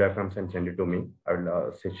the feedback forms and send it to me. I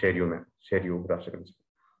will share you, man. Share you, Rashakran.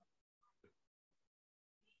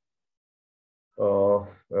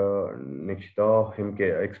 Nikshita,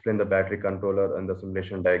 Himke, explain the battery controller and the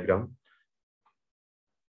simulation diagram.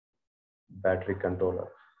 Battery controller.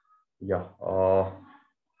 Yeah.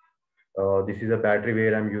 This is a battery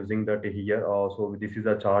where I'm using that here. So this is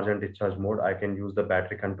a charge and discharge mode. I can use the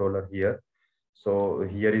battery controller here. So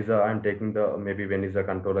here is I'm taking the maybe when is the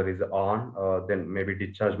controller is on, then maybe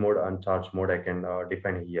discharge mode and charge mode I can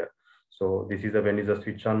define here. So this is a when is a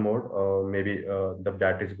switch on mode, maybe the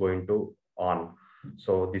battery is going to on.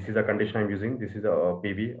 So this is a condition I'm using. This is a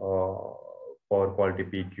PV power quality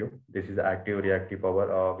PQ. This is active reactive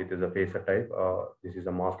power with the phaser type. This is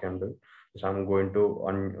a mask handle. So I'm going to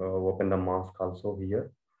open the mask also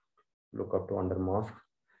here. Look up to under mask.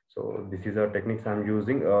 So this is a techniques I'm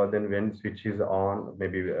using. Then when switch is on,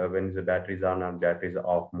 maybe when the battery is on and battery is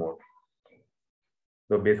off mode.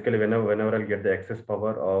 So basically, whenever I'll get the excess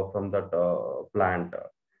power from that plant,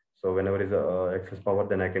 so whenever is excess power,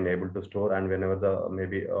 then I can able to store, and whenever the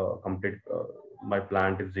maybe complete my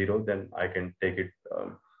plant is 0, then I can take it.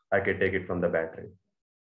 I can take it from the battery.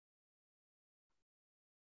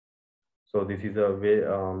 So this is a way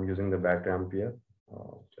using the battery ampere.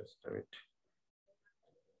 Just a minute.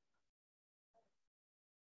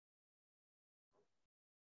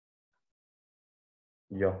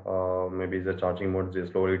 Yeah, maybe the charging mode is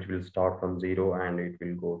slow. It will start from 0 and it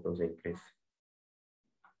will go to the increase.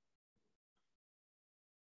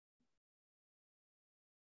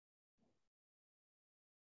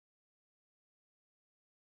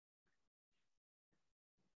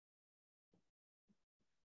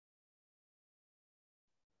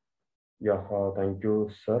 Yeah, thank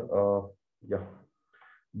you, sir. Yeah,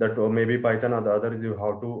 that maybe Python or the other is you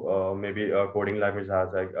have to maybe coding language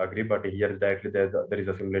has I agree, but here directly there is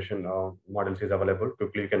a simulation models is available.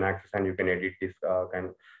 Quickly you can access and you can edit this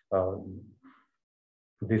kind. Uh,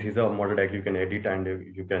 this is a model that you can edit and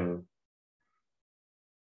you can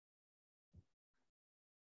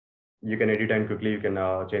edit and quickly you can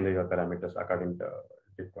change your parameters according to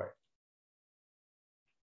required.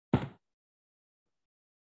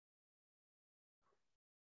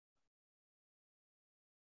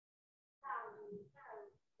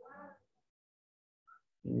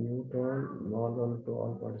 Mute all to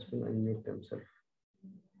all participants and mute themselves.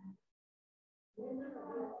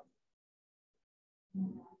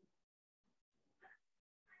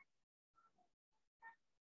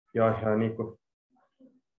 Yeah, Hani,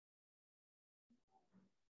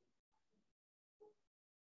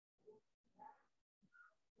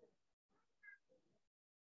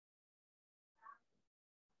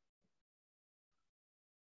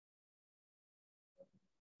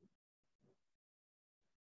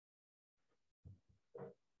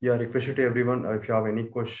 yeah, request it to everyone. If you have any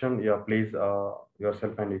question, yeah, please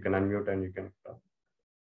yourself and you can unmute and you can.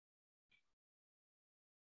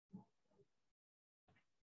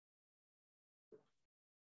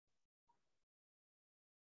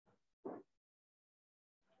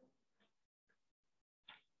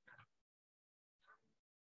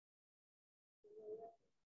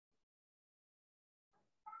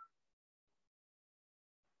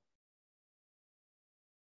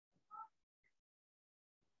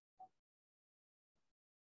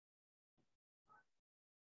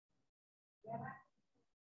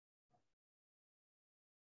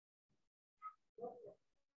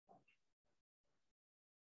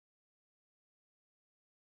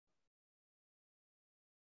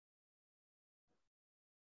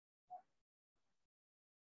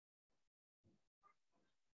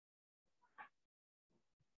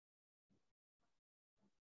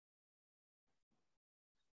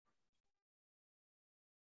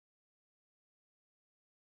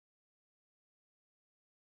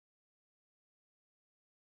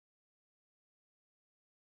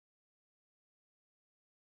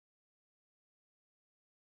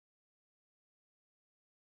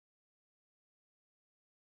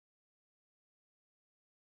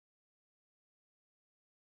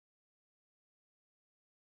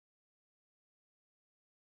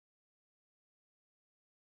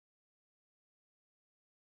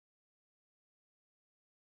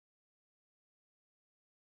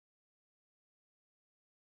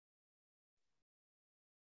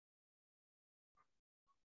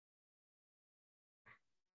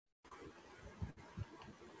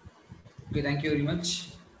 Okay, thank you very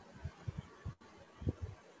much.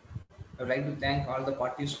 I would like to thank all the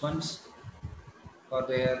participants for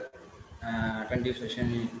their attentive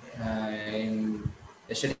session in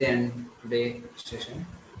yesterday and today session.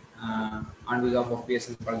 On behalf of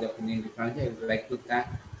PSN College of Indian Technology, I would like to thank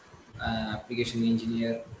application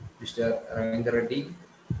engineer Mr. Ravindra Reddy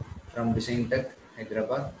from Design Tech,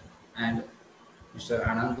 Hyderabad, and Mr.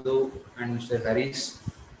 Anandu and Mr. Haris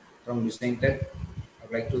from Design Tech.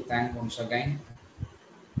 I would like to thank once again.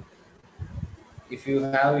 If you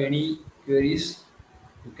have any queries,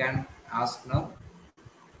 you can ask now.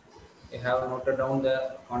 I have noted down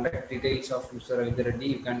the contact details of Mr. Ravindra Reddy.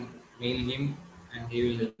 You can mail him and he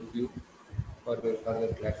will help you for your further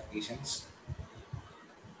clarifications.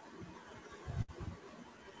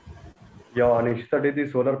 Yeah, Nishita did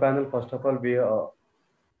the solar panel. First of all, we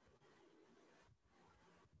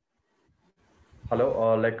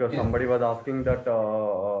hello, somebody was asking that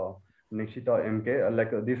Nishita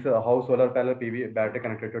MK, this how solar panel PV battery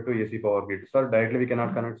connected to AC power grid. Sir, directly we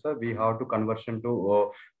cannot connect, sir. We have to conversion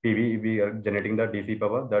to PV. We are generating the DC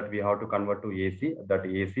power that we have to convert to AC. That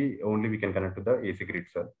AC only we can connect to the AC grid,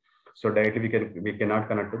 sir. So directly we cannot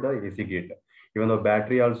connect to the AC grid. Even though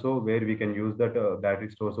battery also where we can use that battery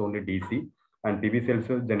stores only DC. And PV cells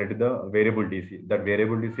will generate the variable DC. That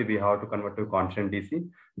variable DC we have to convert to constant DC.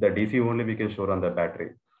 The DC only we can store on the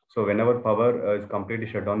battery. So whenever power is completely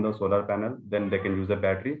shut down the solar panel, then they can use the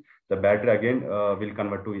battery. The battery again will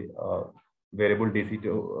convert to variable DC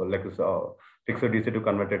to fixed DC to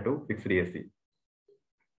convert it to fixed AC.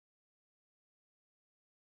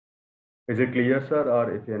 Is it clear, sir,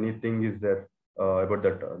 or if anything is there about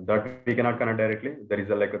that? That we cannot connect directly. There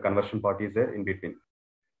is a conversion part is there in between.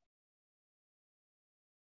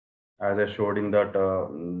 As I showed in that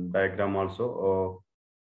diagram also.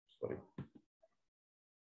 Sorry.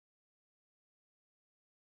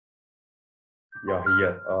 Yeah,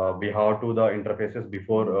 here we have to the interfaces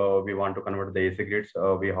before we want to convert the AC grids.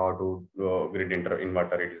 We have to grid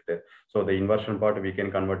inverter. It is there. So the inversion part we can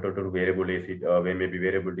convert to variable AC. Maybe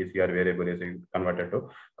variable DC or variable AC converted to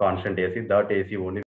constant AC. That AC only